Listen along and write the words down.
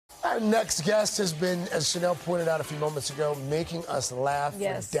Our next guest has been, as Sheinelle pointed out a few moments ago, making us laugh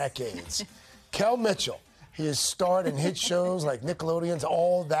for decades. Kel Mitchell. He has starred in hit shows like Nickelodeon's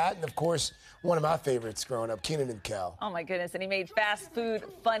All That, and of course, one of my favorites growing up, Kenan and Kel. Oh my goodness, and he made fast food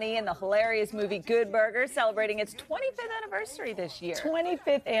funny in the hilarious movie Good Burger, celebrating its 25th anniversary this year.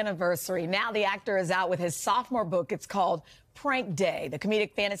 25th anniversary. Now the actor is out with his sophomore book. It's called Prank Day. The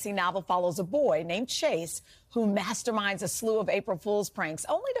comedic fantasy novel follows a boy named Chase who masterminds a slew of April Fool's pranks,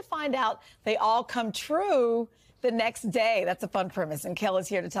 only to find out they all come true the next day. That's a fun premise, and Kel is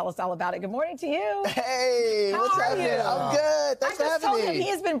here to tell us all about it. Good morning to you. Hey, what's happening? I'm good. Thanks for having me. He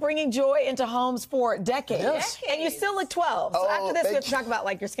has been bringing joy into homes for decades. Yes. And you still look 12. So after this, we have to talk about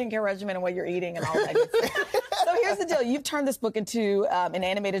like your skincare regimen and what you're eating and all that good stuff. So here's the deal. You've turned this book into an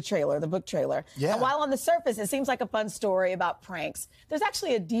animated trailer, the book trailer. Yeah. And while on the surface, it seems like a fun story about pranks, there's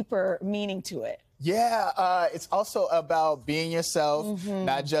actually a deeper meaning to it. Yeah, it's also about being yourself,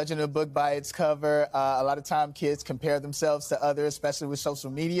 not judging a book by its cover. A lot of time kids compare themselves to others, especially with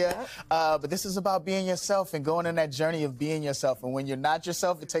social media. But this is about being yourself and going on that journey of being yourself. And when you're not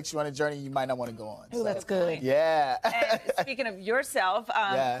yourself, it takes you on a journey you might not want to go on. Oh, that's good. Yeah. And speaking of yourself,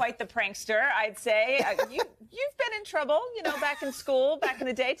 quite the prankster, I'd say. You've been in trouble, you know, back in school, back in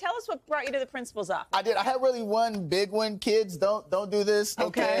the day. Tell us what brought you to the principal's office. I did. I had really one big one. Kids, don't do this,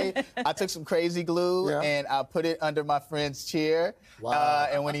 okay? I took some crazy glue and I put it under my friend's chair. Wow.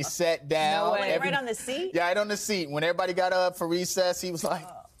 And when he sat down, right on the seat? Yeah, right on the seat. When everybody got up for recess, he was like,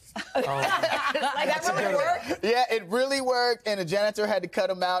 like that really worked? Yeah, it really worked, and the janitor had to cut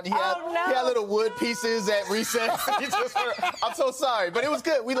him out. He had little wood pieces at recess. I'm so sorry, but it was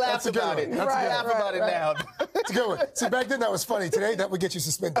good. We laughed about it. We laugh about it now. It's a good one. See, back then that was funny. Today, that would get you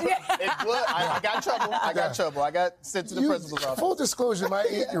suspended. It would. I got in trouble. I got sent to the principal's office. Full disclosure, my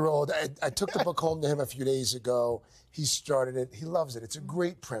 8-year-old, I took the book home to him a few days ago. He started it. He loves it. It's a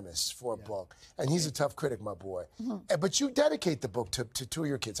great premise for a book. And he's a tough critic, my boy. But you dedicate the book to two of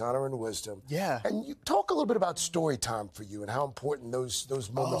your kids, Honor and Wisdom. Yeah. And you talk a little bit about story time for you and how important those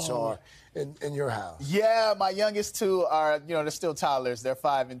moments are in your house. Yeah, my youngest two are, they're still toddlers. They're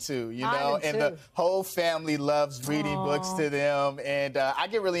 5 and 2, and the whole family loves reading books to them. And I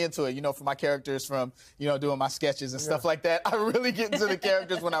get really into it, for my characters from, doing my sketches and stuff like that. I really get into the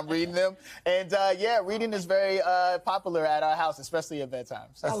characters when I'm reading them. And reading is very popular at our house, especially at bedtime.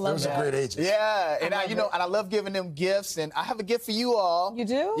 So those are great ages. Yeah, and and I love giving them gifts. And I have a gift for you all. You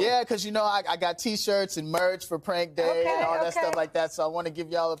do? Yeah, because I got T-shirts and merch for Prank Day and all that stuff like that. So I want to give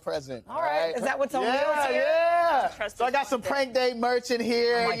y'all a present. All right. Is that what's on wheels here? Yeah. So I got some Prank Day merch in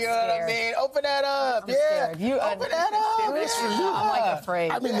here. You know what I mean? Open that up. I'm scared. Open that up. It's for you. I'm like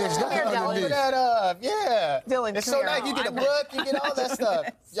afraid. I mean, there's nothing underneath. Open that up. Yeah. Dylan, it's so nice. You get a book. You get all that stuff.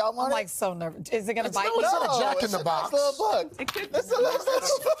 Y'all want I'm it? like so nervous. Is it going to bite me? It's not a Jack in the Box. It's a little book. It's a little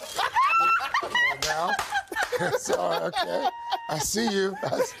book. Now, so, okay. I see you. I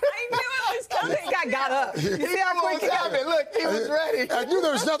knew it was coming. He got up. You see how quick he got? Look, he was ready. I knew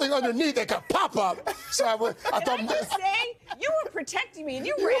there was nothing underneath that could pop up. So I thought. I'm just saying, you were protecting me and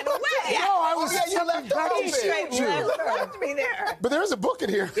you ran away. No, I was you left left me there. But there is a book in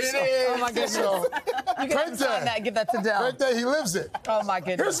here. It is. Oh, my goodness. So, You can sign that and give that to Del. Right there, he lives it. Oh, my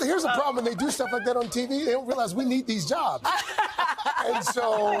goodness. Here's the problem when they do stuff like that on TV. They don't realize we need these jobs. And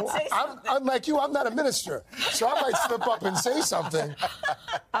so, I'm like you, I'm not a minister. So I might slip up and say something.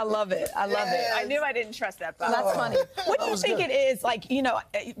 I love it. I love it. I knew I didn't trust that box. That's funny. What do you think good. it is, like, and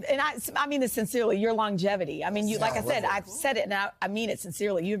I mean this sincerely, your longevity. I mean, like I said, I've said it and I mean it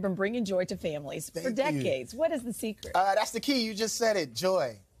sincerely. You've been bringing joy to families for decades. What is the secret? That's the key. You just said it,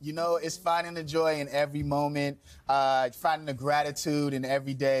 joy. It's finding the joy in every moment, finding the gratitude in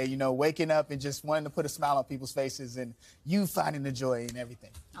every day, waking up and just wanting to put a smile on people's faces and you finding the joy in everything.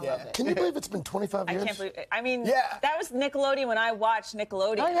 I love it. Can you believe it's been 25 years? I can't believe it. I mean, that was Nickelodeon when I watched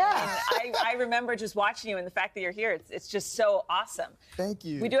Nickelodeon. Oh, yeah. And I remember just watching you and the fact that you're here. It's just so awesome. Thank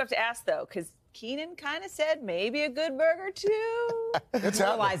you. We do have to ask, though, because Kenan kind of said maybe a good burger, too. It's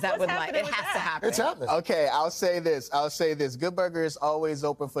Realize that What's it has to happen. It's happening. Okay, I'll say this. Good Burger is always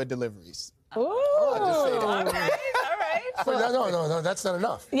open for deliveries. Ooh. I'll just say that. All right. But no, that's not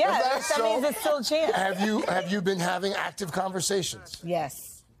enough. Yeah, that means it's still a chance. Have you been having active conversations?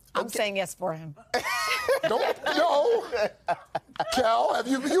 Yes. I'm saying yes for him. No. Kel,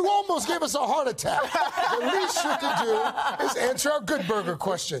 you almost gave us a heart attack. The least you can do is answer our Good Burger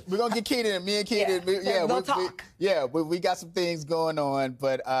question. We're going to get Kenan, me and Kenan. We'll talk. We got some things going on,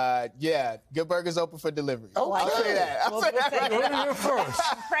 but Good Burger's open for delivery. Okay. I'll say that. I'll say that right now. You're first.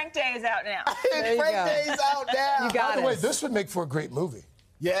 Prank Day is out now. Prank Day's out now. You got By the way, it. this would make for a great movie.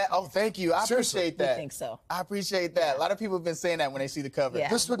 Yeah. Oh, thank you. I appreciate that. I think so. I appreciate that. A lot of people have been saying that when they see the cover. Yeah.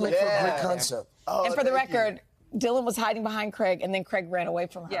 This would make for a great concept. Oh, and for the record, Dylan was hiding behind Craig, and then Craig ran away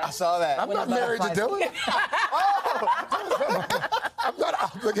from her. Yeah. I saw that. I'm not married to Dylan. I'm not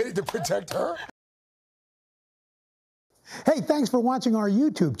obligated to protect her. Hey, thanks for watching our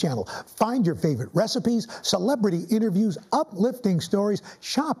YouTube channel. Find your favorite recipes, celebrity interviews, uplifting stories,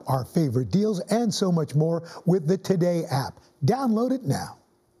 shop our favorite deals, and so much more with the Today app. Download it now.